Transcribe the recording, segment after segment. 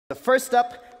First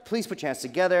up, please put your hands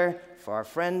together for our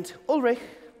friend Ulrich.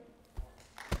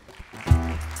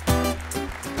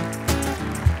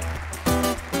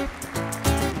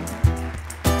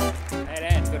 Hey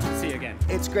Dan, good to see you again.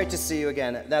 It's great to see you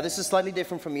again. Now, this is slightly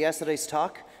different from yesterday's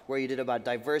talk, where you did about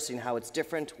diversity and how it's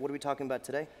different. What are we talking about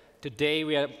today? Today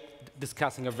we are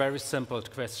discussing a very simple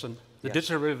question. The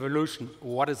digital revolution,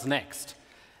 what is next?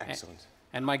 Excellent.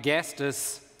 And my guest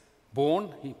is he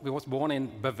was born in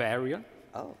Bavaria.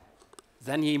 Oh.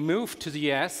 Then he moved to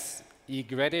the US. He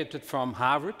graduated from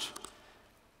Harvard,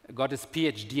 got his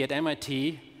PhD at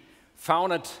MIT,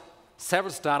 founded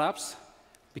several startups,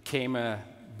 became a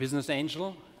business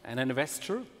angel and an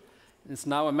investor, and is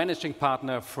now a managing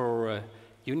partner for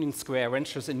Union Square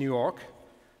Ventures in New York.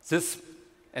 This,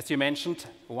 as you mentioned,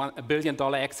 $1 billion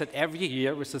exit every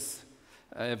year with this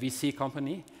VC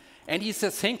company. And he's a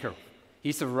thinker.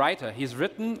 He's a writer. He's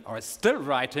written, or is still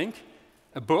writing,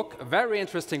 a book, a very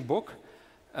interesting book,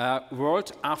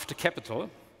 World After Capital.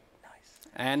 Nice.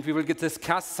 And we will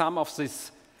discuss some of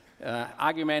these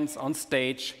arguments on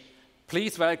stage.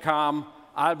 Please welcome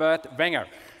Albert Wenger.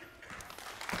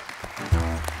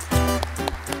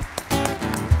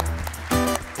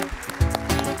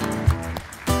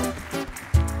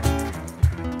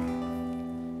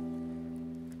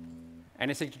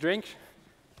 Anything to drink?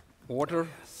 Water?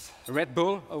 Red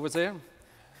Bull over there?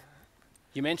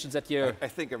 You mentioned that you're... I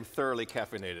think I'm thoroughly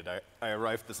caffeinated. I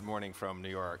arrived this morning from New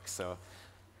York, so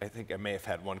I think I may have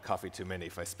had one coffee too many.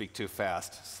 If I speak too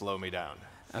fast, slow me down.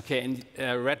 Okay, and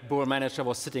Red Bull manager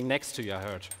was sitting next to you, I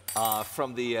heard.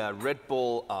 From the Red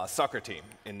Bull soccer team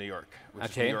in New York,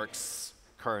 which is New York's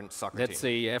current soccer team. That's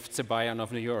the FC Bayern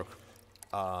of New York.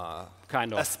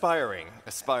 Kind of. Aspiring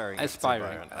FC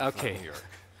Bayern of Okay. New York.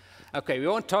 Okay, we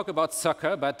won't talk about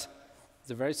soccer, but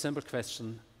the very simple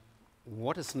question,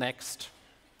 what is next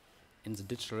in the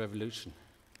digital revolution?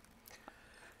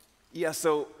 Yeah,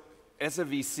 so as a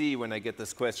VC, when I get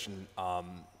this question,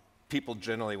 people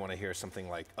generally want to hear something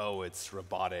like, oh, it's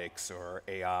robotics or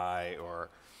AI or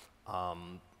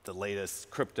the latest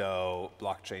crypto,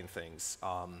 blockchain things.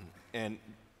 And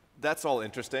that's all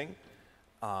interesting.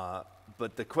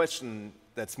 But the question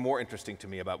that's more interesting to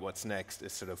me about what's next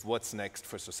is sort of what's next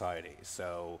for society.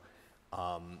 So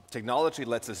technology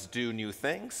lets us do new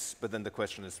things, but then the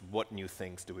question is, what new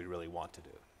things do we really want to do?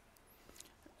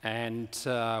 And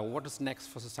what is next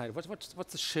for society?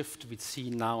 What's the shift we see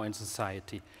now in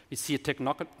society? We see a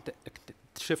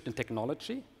shift in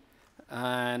technology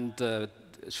and a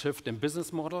shift in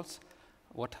business models.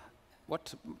 What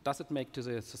does it make to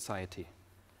the society?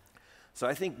 So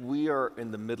I think we are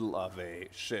in the middle of a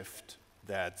shift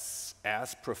that's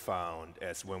as profound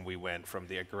as when we went from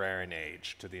the agrarian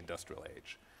age to the industrial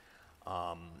age.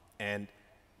 And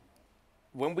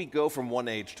when we go from one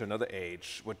age to another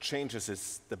age, what changes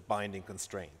is the binding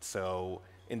constraint. So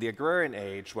in the agrarian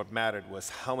age, what mattered was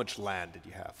how much land did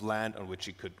you have, land on which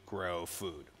you could grow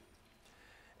food.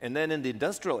 And then in the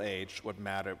industrial age, what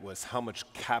mattered was how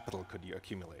much capital could you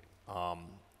accumulate.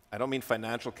 I don't mean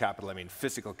financial capital, I mean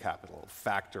physical capital,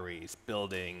 factories,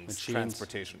 buildings, machines,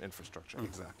 transportation, infrastructure,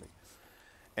 exactly.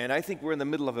 And I think we're in the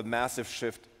middle of a massive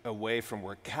shift away from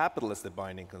where capital is the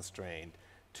binding constraint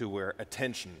to where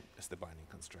attention is the binding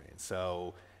constraint.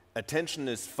 So attention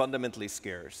is fundamentally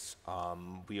scarce.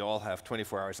 We all have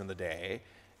 24 hours in the day.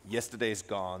 Yesterday's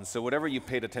gone, so whatever you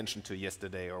paid attention to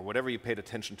yesterday or whatever you paid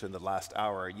attention to in the last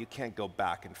hour, you can't go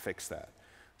back and fix that.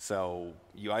 So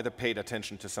you either paid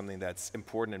attention to something that's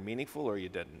important and meaningful or you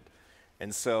didn't.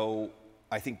 And so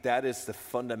I think that is the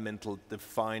fundamental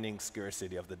defining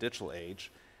scarcity of the digital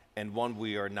age and one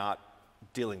we are not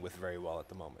dealing with very well at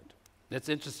the moment. That's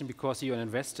interesting because you're an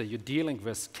investor. You're dealing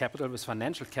with capital, with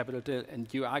financial capital,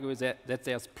 and you argue that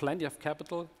there's plenty of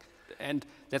capital and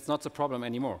that's not the problem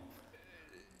anymore.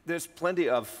 There's plenty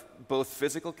of both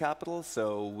physical capital,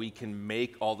 so we can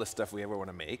make all the stuff we ever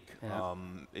want to make. Yeah.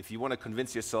 If you want to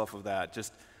convince yourself of that,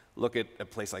 just look at a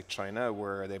place like China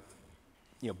where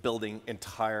they're building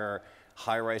entire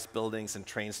high-rise buildings and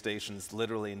train stations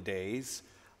literally in days.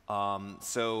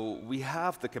 So we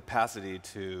have the capacity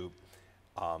to,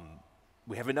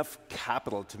 we have enough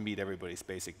capital to meet everybody's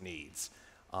basic needs.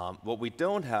 What we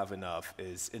don't have enough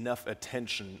is enough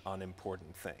attention on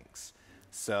important things.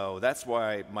 So that's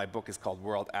why my book is called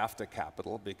World After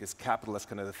Capital, because capital is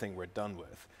kind of the thing we're done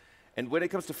with. And when it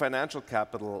comes to financial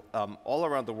capital, all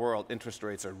around the world, interest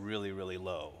rates are really, really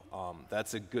low.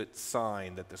 That's a good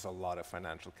sign that there's a lot of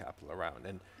financial capital around.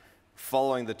 And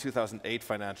following the 2008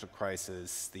 financial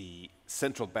crisis, the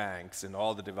central banks in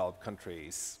all the developed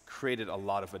countries created a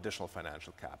lot of additional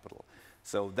financial capital.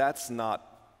 So that's not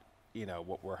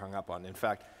what we're hung up on. In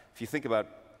fact, if you think about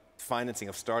financing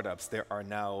of startups, there are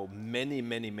now many,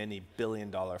 many, many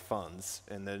billion-dollar funds.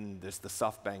 And then there's the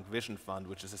SoftBank Vision Fund,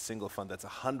 which is a single fund that's a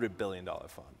 $100 billion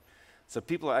fund. So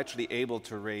people are actually able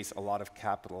to raise a lot of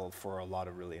capital for a lot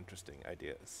of really interesting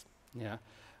ideas. Yeah.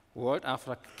 World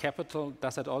after capital,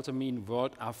 does that also mean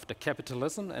world after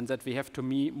capitalism, and that we have to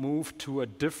move to a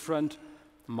different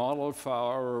model for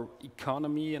our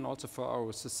economy and also for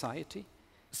our society?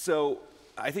 So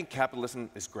I think capitalism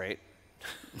is great.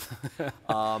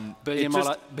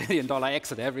 Billion dollar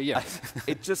exit every year.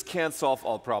 It just can't solve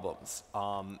all problems.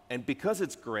 And because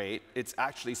it's great, it's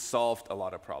actually solved a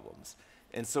lot of problems.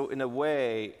 And so in a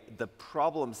way,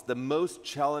 the most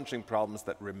challenging problems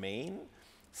that remain,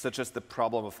 such as the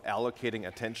problem of allocating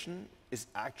attention, is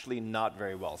actually not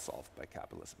very well solved by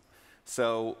capitalism.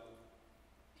 So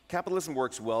capitalism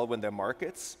works well when there are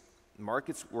markets.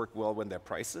 Markets work well when there are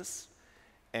prices.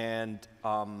 And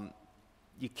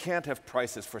you can't have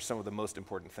prices for some of the most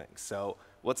important things. So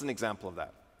what's an example of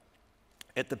that?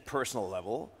 At the personal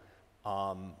level,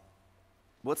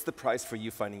 what's the price for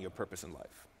you finding your purpose in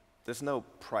life? There's no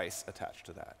price attached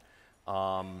to that.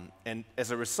 And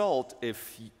as a result,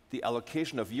 if the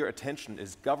allocation of your attention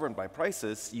is governed by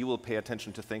prices, you will pay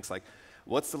attention to things like,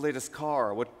 what's the latest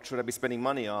car? What should I be spending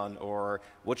money on? Or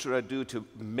what should I do to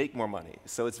make more money?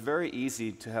 So it's very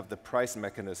easy to have the price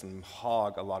mechanism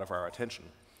hog a lot of our attention.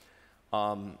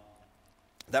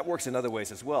 That works in other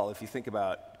ways as well. If you think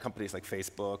about companies like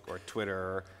Facebook or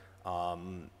Twitter,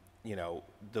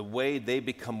 the way they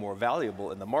become more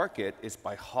valuable in the market is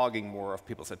by hogging more of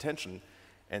people's attention.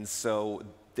 And so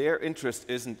their interest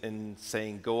isn't in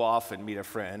saying, go off and meet a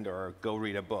friend or go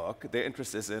read a book. Their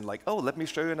interest is in like, oh, let me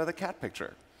show you another cat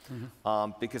picture,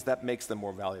 because that makes them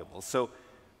more valuable. So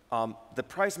the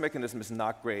price mechanism is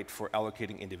not great for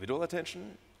allocating individual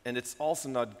attention, and it's also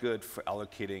not good for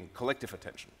allocating collective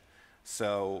attention.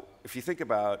 So if you think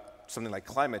about something like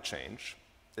climate change,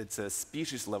 it's a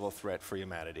species-level threat for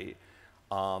humanity.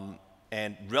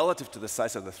 And relative to the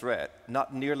size of the threat,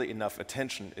 not nearly enough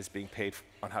attention is being paid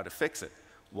on how to fix it.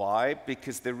 Why?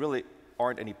 Because there really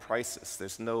aren't any prices.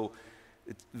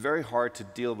 It's very hard to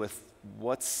deal with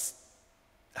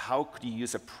how could you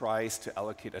use a price to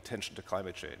allocate attention to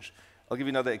climate change? I'll give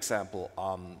you another example.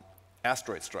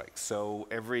 Asteroid strikes. So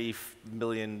every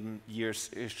million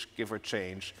years-ish, give or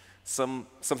change,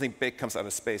 something big comes out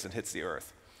of space and hits the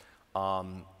Earth.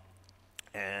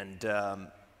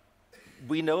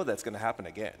 We know that's going to happen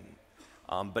again.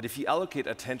 But if you allocate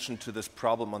attention to this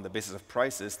problem on the basis of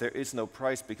prices, there is no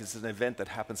price because it's an event that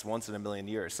happens once in a million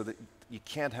years. So that you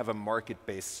can't have a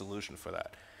market-based solution for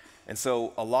that. And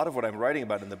so a lot of what I'm writing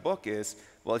about in the book is,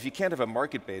 well, if you can't have a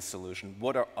market-based solution,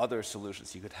 what are other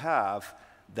solutions you could have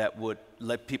that would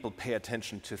let people pay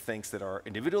attention to things that are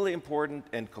individually important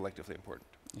and collectively important?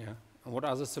 Yeah. And what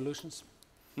are the solutions?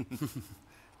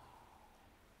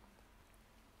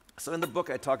 So in the book,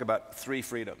 I talk about 3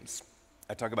 freedoms.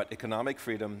 I talk about economic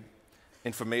freedom,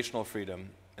 informational freedom,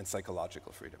 and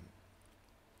psychological freedom.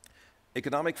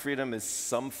 Economic freedom is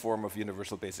some form of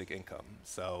universal basic income.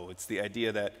 So it's the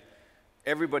idea that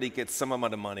everybody gets some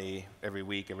amount of money every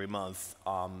week, every month,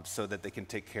 so that they can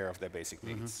take care of their basic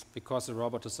needs. Because the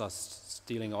robots are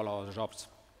stealing all our jobs.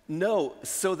 No,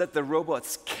 so that the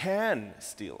robots can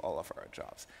steal all of our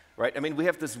jobs, right? I mean, we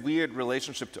have this weird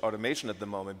relationship to automation at the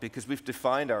moment because we've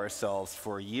defined ourselves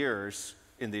for years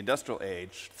in the industrial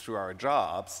age through our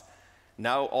jobs.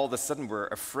 Now, all of a sudden, we're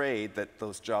afraid that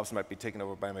those jobs might be taken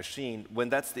over by a machine when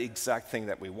that's the exact thing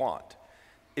that we want.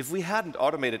 If we hadn't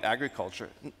automated agriculture,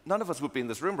 none of us would be in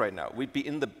this room right now. We'd be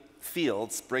in the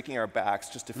fields breaking our backs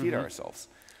just to feed ourselves.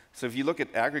 So if you look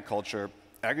at agriculture,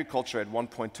 agriculture at one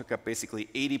point took up basically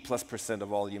 80+%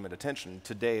 of all human attention.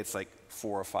 Today, it's like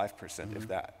 4 or 5%, if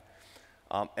that.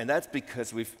 And that's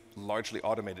because we've largely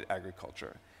automated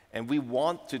agriculture. And we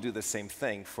want to do the same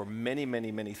thing for many, many,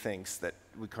 many things that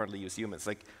we currently use humans.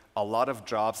 Like a lot of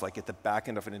jobs, like at the back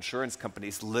end of an insurance company,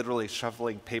 is literally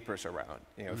shuffling papers around.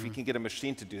 If you can get a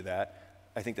machine to do that,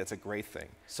 I think that's a great thing.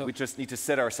 So we just need to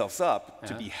set ourselves up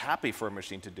to be happy for a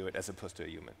machine to do it as opposed to a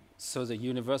human. So the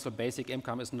universal basic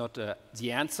income is not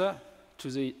the answer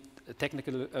to the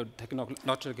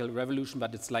technological revolution,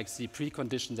 but it's like the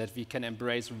precondition that we can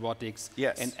embrace robotics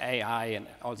and AI and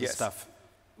all this stuff.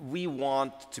 We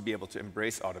want to be able to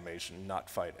embrace automation,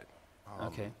 not fight it.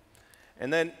 Okay.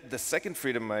 And then the second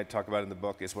freedom I talk about in the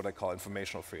book is what I call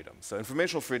informational freedom. So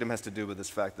informational freedom has to do with this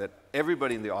fact that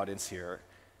everybody in the audience here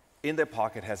in their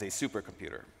pocket has a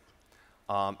supercomputer.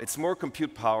 It's more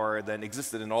compute power than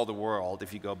existed in all the world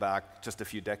if you go back just a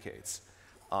few decades.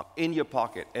 In your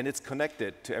pocket, and it's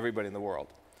connected to everybody in the world.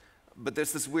 But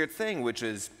there's this weird thing, which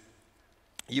is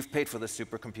you've paid for the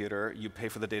supercomputer, you pay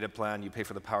for the data plan, you pay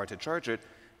for the power to charge it,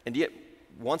 and yet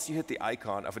once you hit the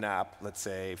icon of an app, let's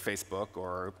say Facebook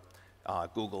or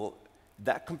Google,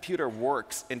 that computer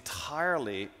works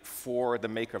entirely for the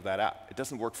maker of that app. It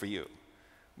doesn't work for you,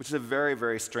 which is a very,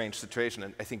 very strange situation,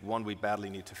 and I think one we badly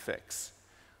need to fix.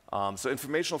 So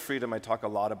informational freedom, I talk a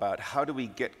lot about how do we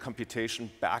get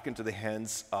computation back into the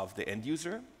hands of the end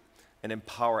user and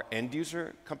empower end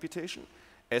user computation,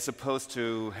 as opposed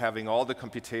to having all the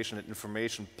computation and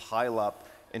information pile up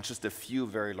in just a few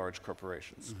very large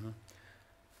corporations.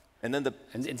 And then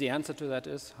the answer to that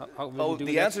is, how will you do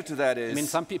the that? answer to that is... I mean,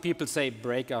 some people say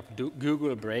break up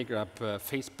Google, break up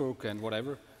Facebook and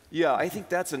whatever. Yeah, I think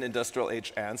that's an industrial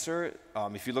age answer.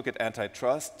 If you look at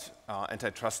antitrust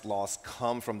laws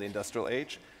come from the industrial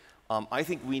age. I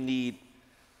think we need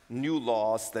new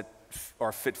laws that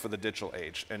are fit for the digital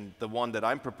age. And the one that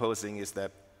I'm proposing is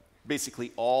that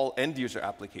basically all end user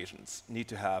applications need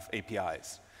to have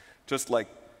APIs. Just like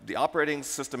the operating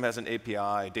system has an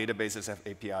API, databases have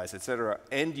APIs, et cetera,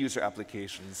 end user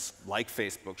applications like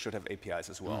Facebook should have APIs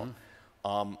as well.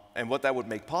 And what that would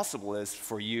make possible is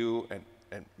for you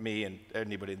and me and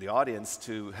anybody in the audience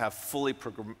to have fully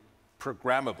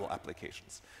programmable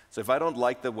applications. So if I don't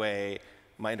like the way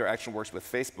my interaction works with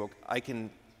Facebook, I can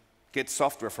get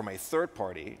software from a third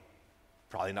party,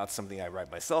 probably not something I write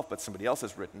myself, but somebody else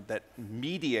has written, that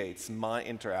mediates my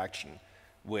interaction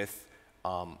with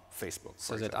Facebook.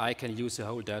 So that I can use the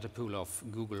whole data pool of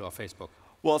Google or Facebook.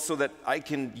 Well, so that I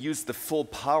can use the full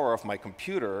power of my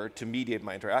computer to mediate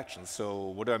my interactions. So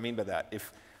what do I mean by that?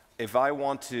 If I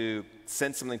want to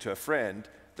send something to a friend,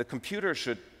 the computer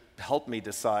should help me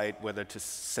decide whether to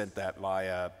send that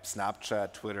via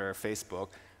Snapchat, Twitter, Facebook.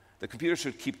 The computer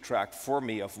should keep track for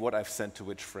me of what I've sent to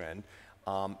which friend.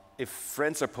 If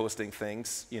friends are posting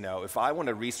things, if I want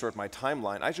to resort my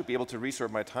timeline, I should be able to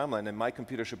resort my timeline, and my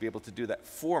computer should be able to do that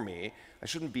for me. I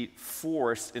shouldn't be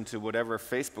forced into whatever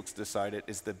Facebook's decided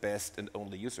is the best and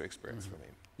only user experience for me.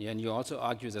 Yeah, and you also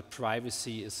argue that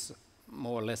privacy is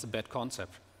more or less a bad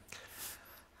concept.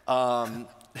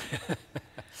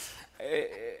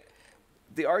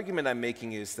 The argument I'm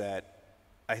making is that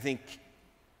I think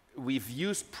we've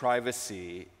used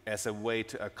privacy as a way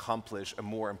to accomplish a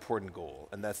more important goal,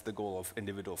 and that's the goal of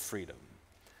individual freedom.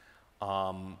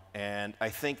 And I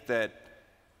think that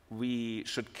we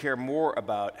should care more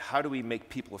about how do we make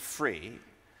people free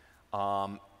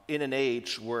in an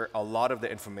age where a lot of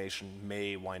the information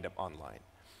may wind up online.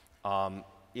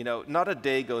 Not a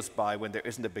day goes by when there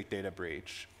isn't a big data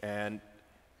breach, and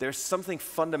there's something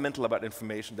fundamental about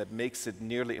information that makes it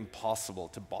nearly impossible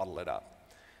to bottle it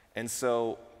up. And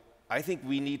so I think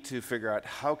we need to figure out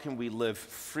how can we live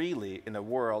freely in a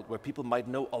world where people might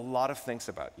know a lot of things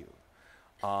about you.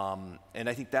 And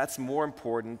I think that's more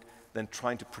important than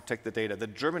trying to protect the data. The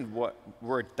German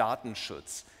word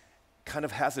Datenschutz kind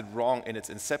of has it wrong in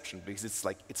its inception, because it's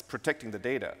like it's protecting the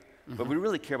data. But we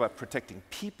really care about protecting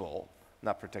people,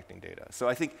 not protecting data. So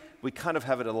I think we kind of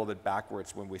have it a little bit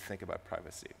backwards when we think about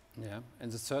privacy. Yeah,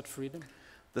 and the third freedom?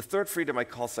 The third freedom I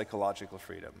call psychological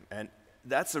freedom. And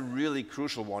that's a really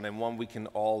crucial one, and one we can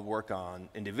all work on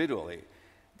individually.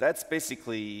 That's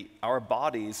basically, our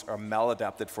bodies are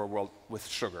maladapted for a world with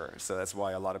sugar. So that's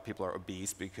why a lot of people are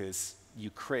obese, because you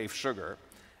crave sugar.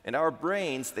 And our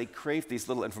brains, they crave these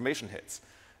little information hits.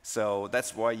 So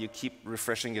that's why you keep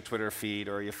refreshing your Twitter feed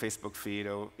or your Facebook feed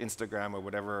or Instagram or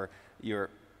whatever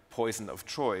your poison of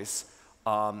choice.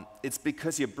 It's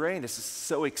because your brain is just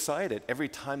so excited every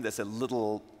time there's a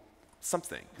little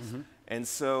something. And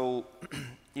so,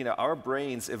 our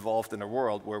brains evolved in a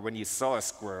world where when you saw a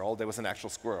squirrel, there was an actual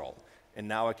squirrel. And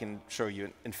now I can show you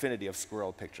an infinity of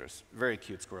squirrel pictures, very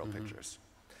cute squirrel pictures.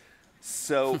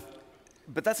 So,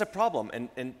 but that's a problem.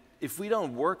 And if we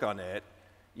don't work on it,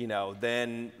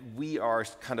 then we are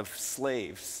kind of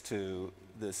slaves to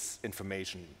this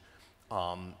information.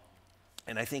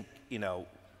 And I think,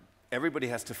 everybody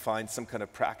has to find some kind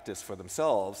of practice for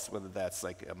themselves, whether that's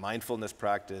like a mindfulness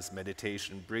practice,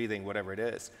 meditation, breathing, whatever it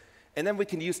is. And then we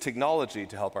can use technology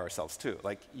to help ourselves too.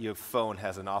 Like your phone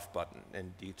has an off button,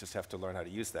 and you just have to learn how to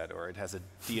use that. Or it has a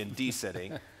D&D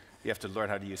setting. You have to learn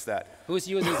how to use that. Who's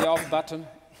using the off button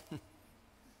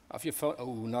of your phone?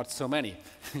 Oh, not so many.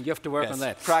 You have to work on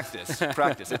that.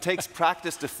 Practice. It takes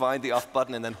practice to find the off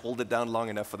button and then hold it down long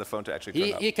enough for the phone to actually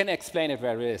turn up. He can explain it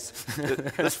where it is.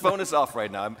 This phone is off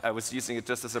right now. I was using it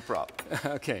just as a prop.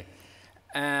 Okay.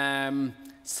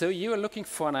 So you are looking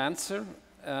for an answer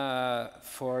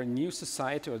for a new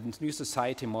society or new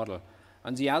society model.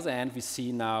 On the other hand, we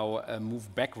see now a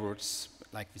move backwards,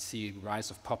 like we see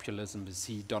rise of populism, we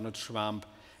see Donald Trump.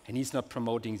 and he's not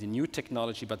promoting the new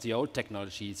technology, but the old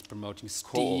technology. He's promoting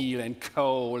steel and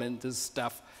coal and this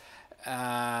stuff.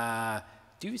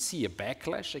 Do you see a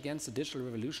backlash against the digital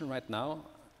revolution right now?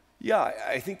 Yeah,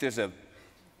 I think there's a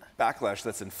backlash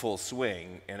that's in full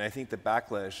swing, and I think the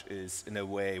backlash is, in a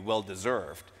way,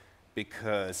 well-deserved,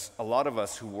 because a lot of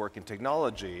us who work in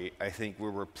technology, I think we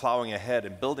were plowing ahead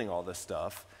and building all this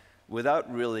stuff without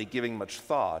really giving much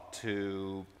thought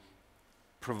to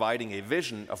providing a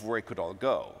vision of where it could all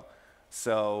go.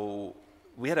 So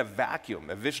we had a vacuum,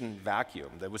 a vision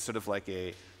vacuum, that was sort of like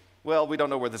a, well, we don't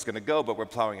know where this is going to go, but we're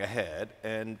plowing ahead.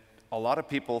 And a lot of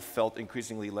people felt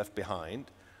increasingly left behind,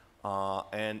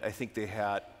 and I think they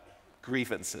had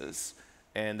grievances,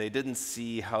 and they didn't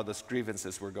see how those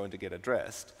grievances were going to get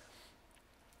addressed.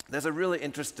 There's a really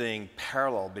interesting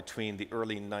parallel between the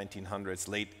early 1900s,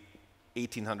 late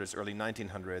 1800s, early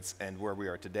 1900s, and where we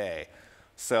are today.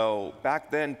 So back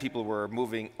then, people were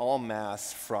moving en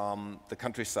masse from the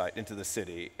countryside into the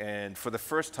city, and for the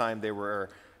first time, they were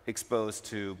exposed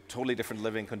to totally different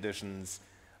living conditions,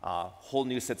 whole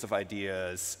new sets of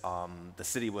ideas. The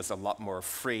city was a lot more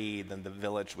free than the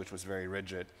village, which was very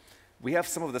rigid. We have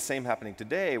some of the same happening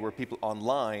today, where people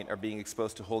online are being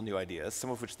exposed to whole new ideas, some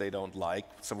of which they don't like,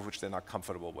 some of which they're not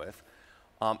comfortable with.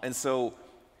 And so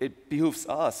it behooves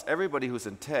us, everybody who's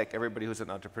in tech, everybody who's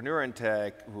an entrepreneur in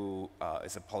tech, who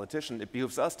is a politician, it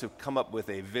behooves us to come up with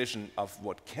a vision of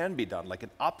what can be done, like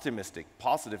an optimistic,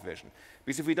 positive vision.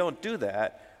 Because if we don't do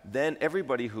that, then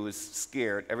everybody who is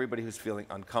scared, everybody who's feeling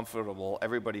uncomfortable,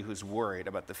 everybody who's worried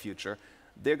about the future,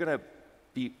 they're going to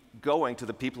be going to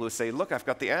the people who say, look, I've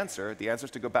got the answer. The answer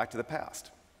is to go back to the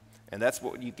past. And that's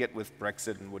what you get with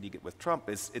Brexit and what you get with Trump.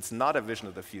 It's not a vision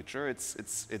of the future.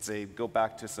 It's a go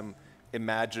back to some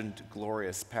imagined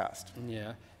glorious past.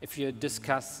 Yeah. If you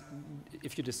discuss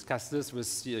this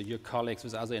with your colleagues,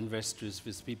 with other investors,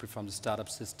 with people from the startup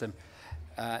system,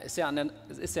 is there an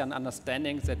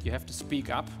understanding that you have to speak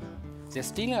up? They're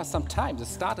stealing us some time. They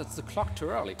started the clock too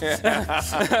early.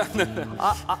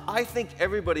 I think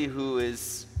everybody who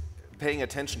is paying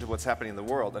attention to what's happening in the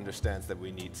world understands that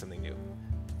we need something new.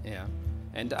 Yeah.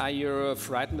 And are you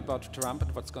frightened about Trump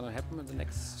and what's going to happen in the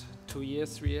next 2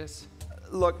 years, 3 years?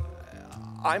 Look,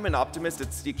 I'm an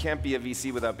optimist. You can't be a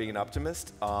VC without being an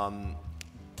optimist.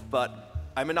 But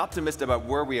I'm an optimist about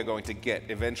where we are going to get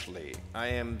eventually. I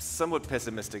am somewhat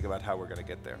pessimistic about how we're going to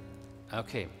get there.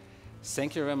 Okay.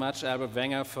 Thank you very much, Albert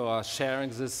Wenger, for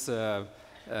sharing this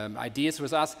ideas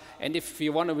with us. And if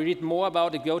you want to read more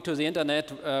about it, go to the internet,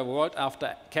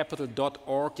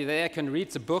 worldaftercapital.org. There you can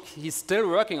read the book. He's still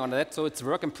working on that, so it's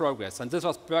work in progress. And this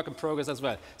was work in progress as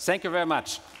well. Thank you very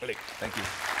much. Thank you.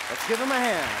 Let's give him a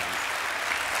hand.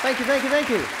 Thank you, thank you, thank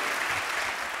you.